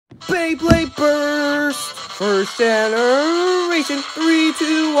Beyblade Burst! First generation, 3,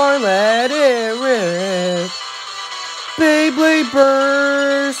 2, 1, let it rip! Beyblade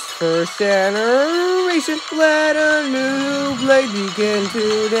Burst! First generation, let a new blade begin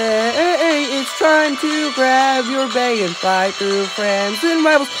today! It's time to grab your bay and fight through friends and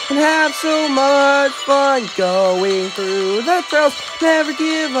rivals and have so much fun going through the trails. Never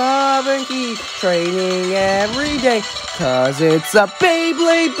give up and keep training every day, 'cause it's a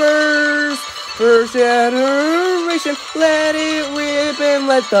Beyblade Burst! First generation, let it rip and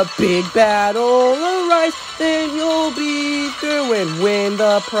let the big battle arise. Then you'll be through and win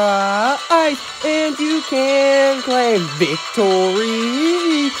the prize, and you can claim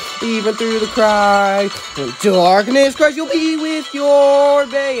victory even through the cry. When darkness cries, you'll be with your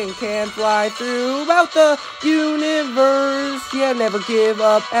bay and can fly throughout the universe. Yeah, never give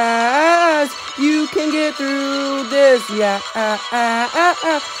up as you can get through this. Yeah,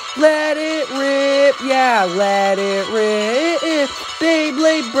 let it rip, yeah, let it rip.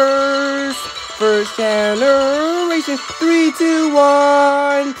 Beyblade Burst, first generation, 3, 2,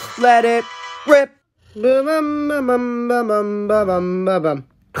 1, let it rip.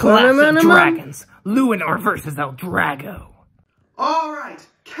 Clash of Dragons, Luinor versus Drago. Alright,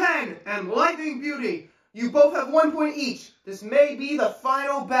 Ken and Lightning Beauty, you both have 1 point each. This may be the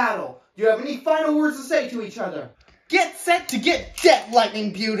final battle. Do you have any final words to say to each other? Get set to get jet,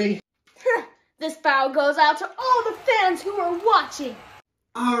 Lightning Beauty. This battle goes out to all the fans who are watching.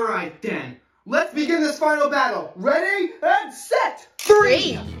 Alright then, let's begin this final battle. Ready and set.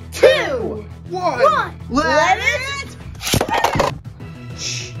 3, 2, 1. Let it rip!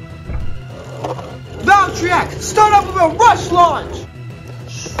 Valtriac, start off with a rush launch.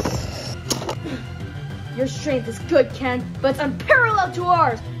 Your strength is good, Ken, but it's unparalleled to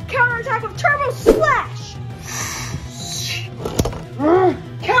ours. Counterattack with Turbo Slash!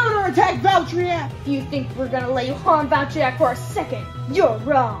 Counterattack, Valtriac! If you think we're gonna let you harm Valtriac for a second, you're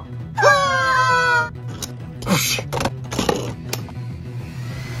wrong.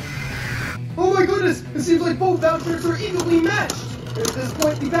 Oh my goodness, it seems like both Valtriacs are equally matched. At this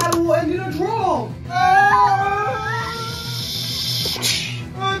point, the battle will end in a draw.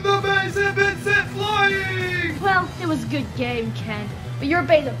 And the bays have been sent flying! Well, it was a good game, Ken, but your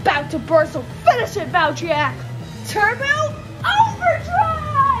bay's about to burst, so finish it, Valtriac! Turbo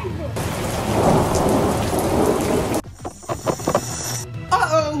Overdrive!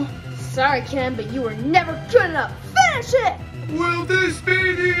 Uh-oh! Sorry, Ken, but you were never good enough. Finish it! Will this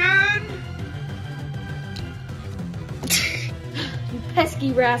be the end? You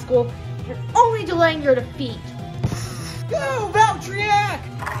pesky rascal. You're only delaying your defeat. Go, Valtriac!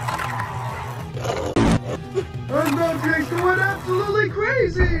 And Valtriac's going absolutely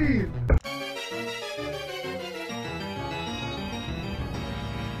crazy!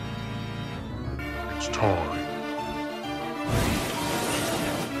 It's time.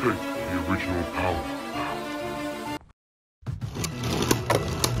 Take the original power.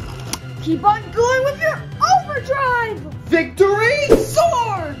 Keep on going with your overdrive! Victory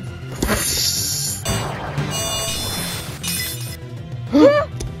sword!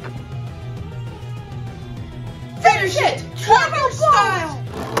 Finish it! Turbo style!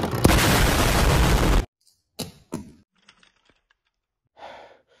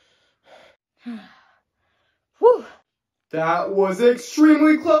 Whew. That was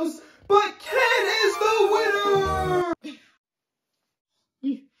extremely close, but Ken is the winner!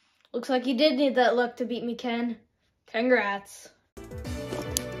 Looks like you did need that luck to beat me, Ken. Congrats.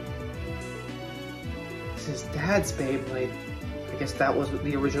 This is Dad's Beyblade. I guess that was what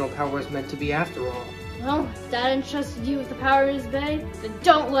the original power was meant to be after all. Well, if Dad entrusted you with the power of his bay, then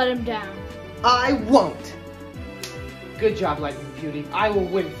don't let him down. I won't! Good job, Lightning Beauty. I will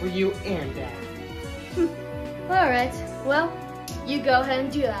win for you and Dad. Alright, well, you go ahead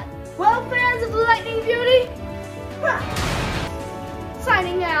and do that. Well, fans of the Lightning Beauty,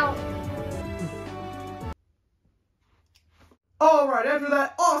 signing out. Alright, after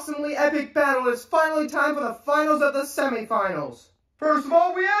that awesomely epic battle, it's finally time for the finals of the semifinals. First of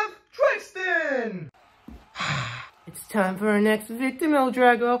all, we have Trixton! It's time for our next victim, El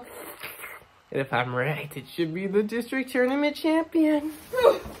Drago. And if I'm right, it should be the district tournament champion.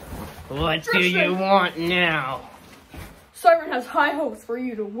 What do you want now? Siren has high hopes for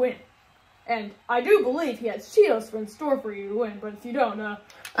you to win. And I do believe he has Cheetos in store for you to win, but if you don't,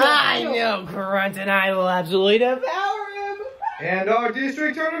 I know, Grunt, and I will absolutely devour him! And our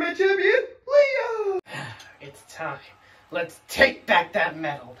district tournament champion, Leo! It's time. Let's take back that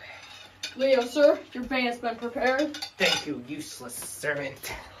medal. Leo, sir, your bay has been prepared. Thank you, useless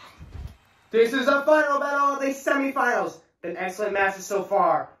servant. This is the final battle of the semifinals. Been excellent matches so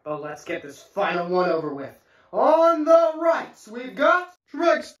far, but let's get this final one over with. On the right, we've got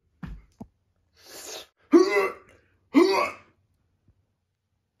Tricks.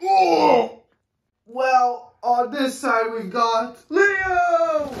 Well, on this side we've got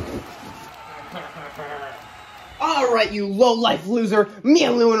Leo! Alright, you low-life loser, me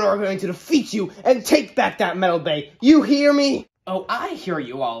and Luinor are going to defeat you and take back that Metal Bey. You hear me? Oh, I hear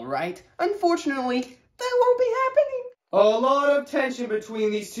you all right. Unfortunately, that won't be happening. A lot of tension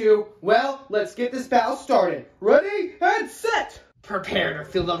between these two. Well, let's get this battle started. Ready and set! Prepare to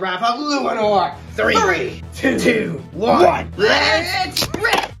feel the wrath of Luinor. 3, 2, 1. Let's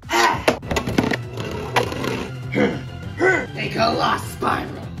rip! Take a lost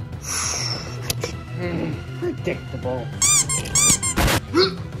spiral. Predictable.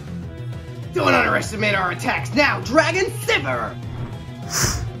 Don't underestimate our attacks now, Dragon Sliver!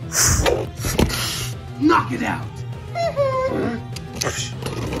 Knock it out!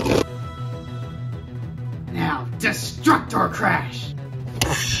 Now, Destructor Crash!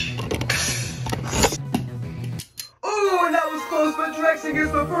 Oh, and that was close, but Drexing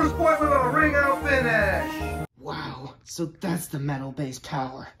gets the first point with a ring-out finish! Wow, so that's the Metal Bey's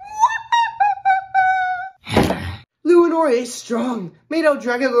power. Luinor is strong, made out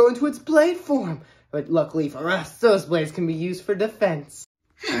Drago go into its blade form. But luckily for us, those blades can be used for defense.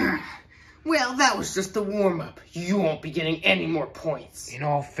 Well, that was just the warm-up. You won't be getting any more points. In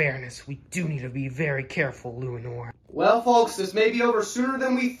all fairness, we do need to be very careful, Luinor. Well, folks, this may be over sooner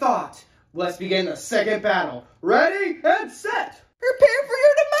than we thought. Let's begin the second battle. Ready and set! Prepare for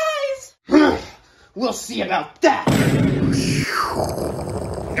your demise! We'll see about that!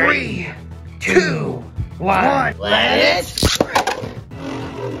 3, 2, 1. Let it...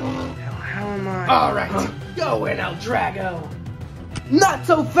 How am I? Alright, go in, El Drago! Not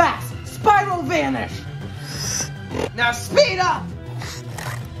so fast! Spiral vanish! Now speed up!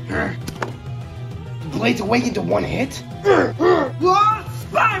 Blades awaken to one hit?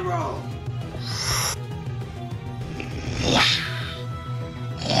 Spiral!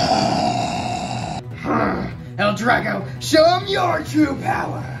 El Drago, show him your true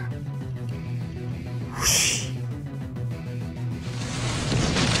power!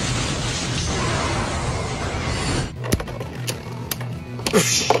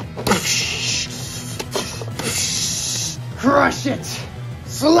 Crush it!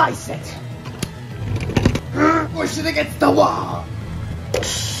 Slice it! Push it against the wall!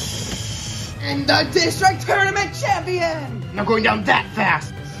 And the district tournament champion! Not going down that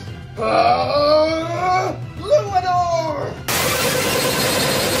fast! Luinor!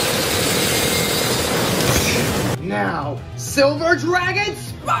 Now, Silver Dragon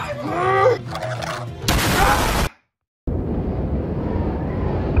Spiral!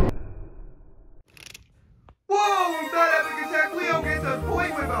 Whoa! That epic attack, Leo gets a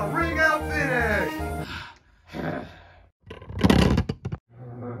point with a ring-out finish!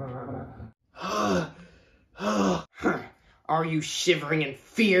 Are you shivering in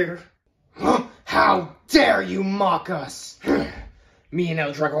fear? How dare you mock us? Me and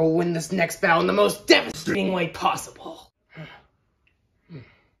El Drago will win this next battle in the most devastating way possible.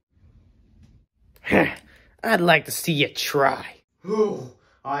 I'd like to see you try. Ooh,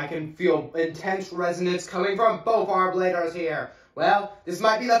 I can feel intense resonance coming from both our bladers here. Well, this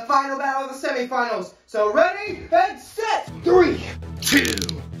might be the final battle of the semifinals. So ready and set! 3, 2,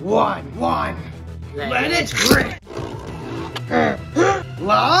 1. Let it rip!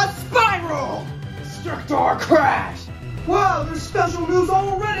 Lost Spiral! Destructor Crash! Wow, there's special moves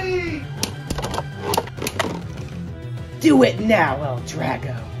already! Do it now, El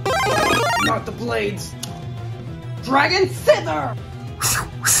Drago. Not the blades. Dragon Sliver!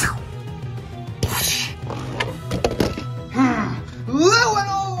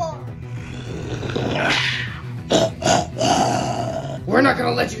 Luinor! We're not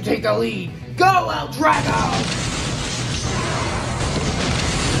gonna let you take the lead. Go, El Drago!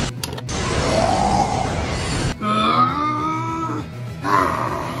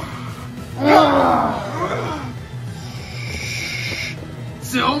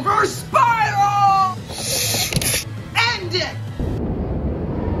 Silver Spiral! End it!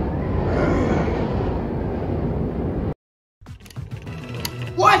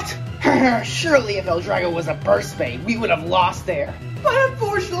 What? Surely if El Drago was a Burst Bey, we would have lost there. But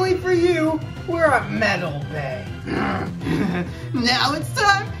unfortunately for you, we're a Metal Bey. Now it's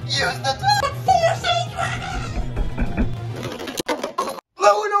time. Use the Dark Force, El Drago!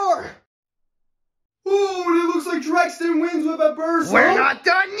 Luinor! Oh, and it looks like Drexton wins with a burst. We're not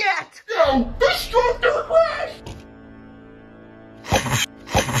done yet! Go! Destructor Crash!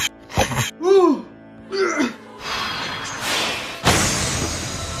 Ooh.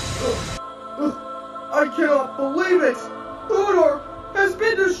 I cannot believe it! Luinor has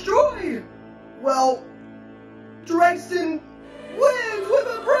been destroyed! Well, Dragston wins with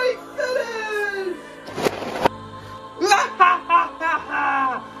a great finish!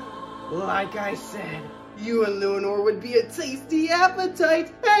 Like I said, you and Luinor would be a tasty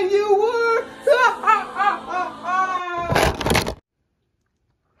appetite, and you were!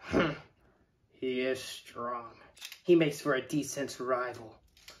 He is strong. He makes for a decent rival.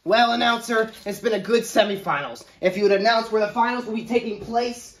 Well, announcer, it's been a good semifinals. If you would announce where the finals will be taking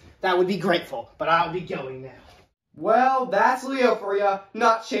place, that would be grateful, but I'll be going now. Well, that's Leo for ya,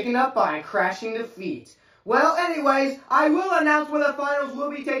 not shaken up by a crashing defeat. Well, anyways, I will announce where the finals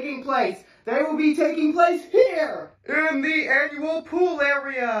will be taking place. They will be taking place here, in the annual pool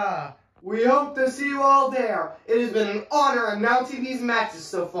area. We hope to see you all there. It has been an honor announcing these matches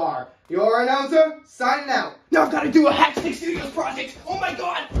so far. Your announcer, signing out. Now I've got to do a Hatchstick Studios project. Oh my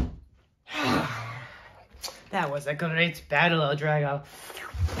god! That was a great battle, Drago.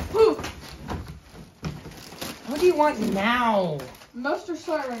 What do you want now? Master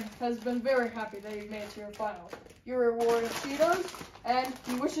Siren has been very happy that you made it to your final. Your reward of Cheetos, and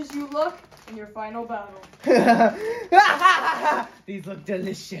he wishes you luck in your final battle. These look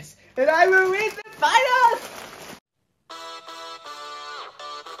delicious, and I will win the finals!